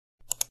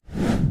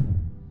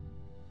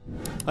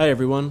Hi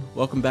everyone,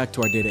 welcome back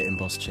to our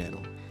DataImpulse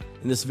channel.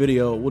 In this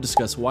video, we'll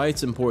discuss why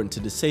it's important to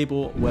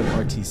disable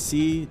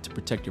WebRTC to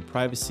protect your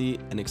privacy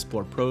and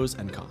explore pros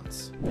and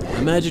cons.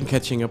 Imagine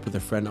catching up with a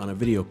friend on a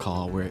video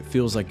call where it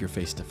feels like you're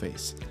face to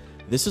face.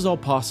 This is all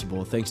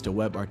possible thanks to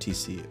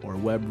WebRTC, or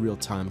Web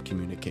Real-Time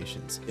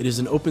Communications. It is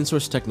an open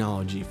source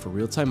technology for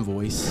real-time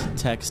voice,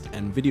 text,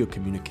 and video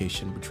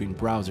communication between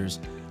browsers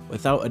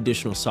without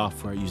additional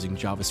software using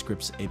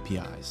JavaScript's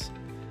APIs.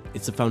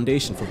 It's the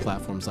foundation for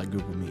platforms like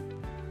Google Meet.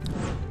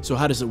 So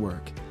how does it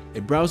work?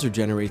 A browser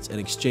generates and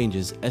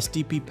exchanges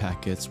SDP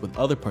packets with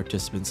other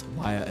participants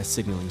via a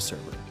signaling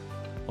server,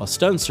 while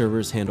stun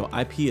servers handle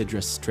IP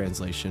address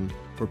translation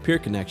for peer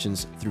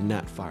connections through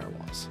NAT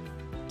firewalls.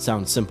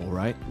 Sounds simple,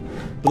 right?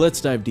 But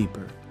let's dive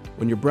deeper.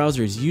 When your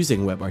browser is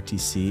using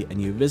WebRTC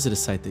and you visit a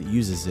site that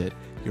uses it,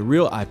 your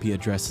real IP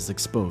address is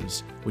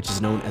exposed, which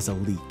is known as a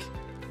leak.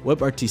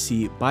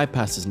 WebRTC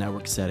bypasses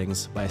network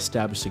settings by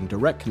establishing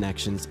direct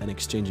connections and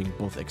exchanging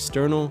both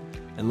external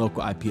and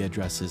local IP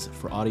addresses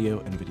for audio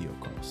and video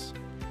calls.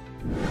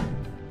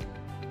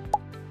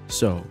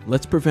 So,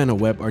 let's prevent a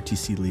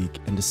WebRTC leak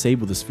and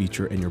disable this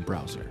feature in your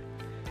browser.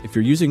 If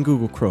you're using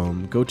Google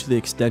Chrome, go to the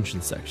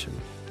extension section,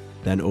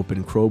 then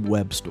open Chrome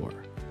Web Store.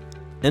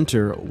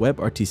 Enter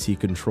WebRTC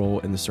control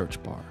in the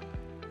search bar.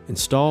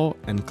 Install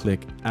and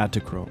click Add to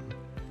Chrome.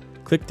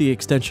 Click the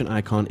extension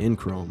icon in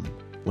Chrome.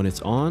 When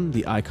it's on,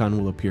 the icon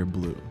will appear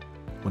blue.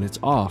 When it's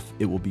off,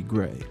 it will be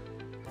gray.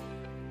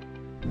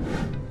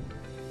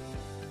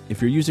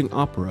 If you're using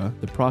Opera,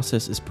 the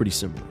process is pretty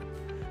similar.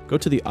 Go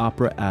to the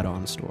Opera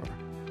add-on store.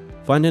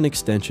 Find an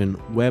extension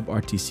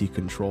WebRTC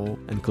Control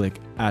and click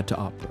Add to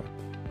Opera.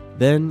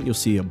 Then you'll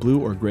see a blue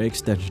or gray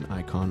extension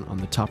icon on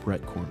the top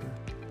right corner.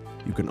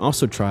 You can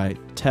also try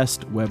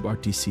Test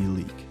WebRTC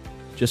Leak.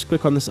 Just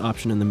click on this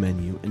option in the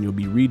menu and you'll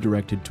be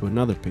redirected to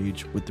another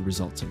page with the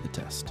results of the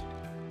test.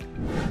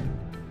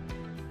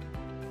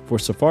 For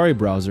Safari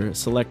browser,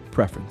 select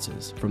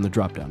Preferences from the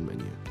drop-down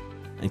menu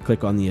and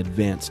click on the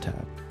Advanced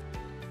tab.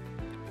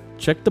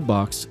 Check the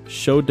box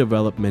Show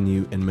Develop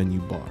menu in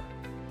menu bar.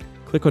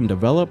 Click on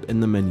Develop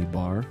in the menu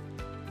bar,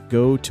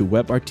 go to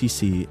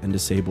WebRTC and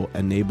disable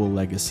Enable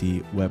Legacy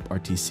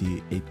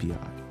WebRTC API.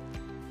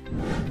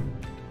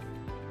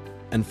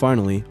 And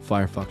finally,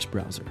 Firefox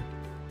browser.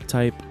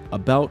 Type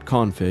About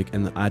Config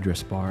in the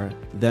address bar,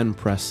 then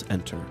press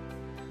Enter.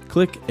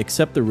 Click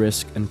Accept the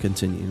Risk and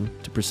Continue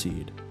to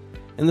proceed.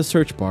 In the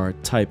search bar,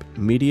 type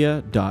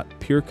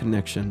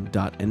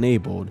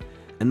media.peerconnection.enabled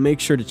and make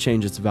sure to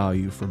change its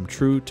value from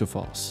true to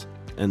false.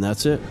 And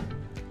that's it.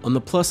 On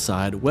the plus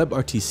side,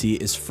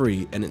 WebRTC is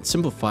free and it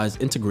simplifies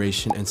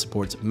integration and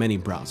supports many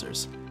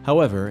browsers.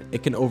 However,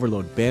 it can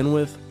overload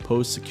bandwidth,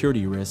 pose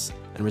security risks,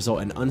 and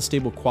result in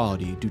unstable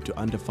quality due to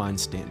undefined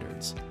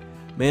standards.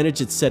 Manage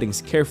its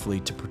settings carefully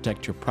to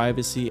protect your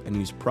privacy and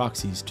use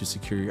proxies to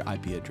secure your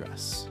IP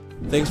address.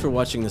 Thanks for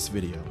watching this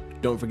video.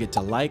 Don't forget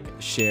to like,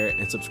 share,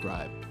 and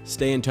subscribe.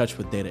 Stay in touch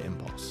with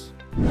DataImpulse.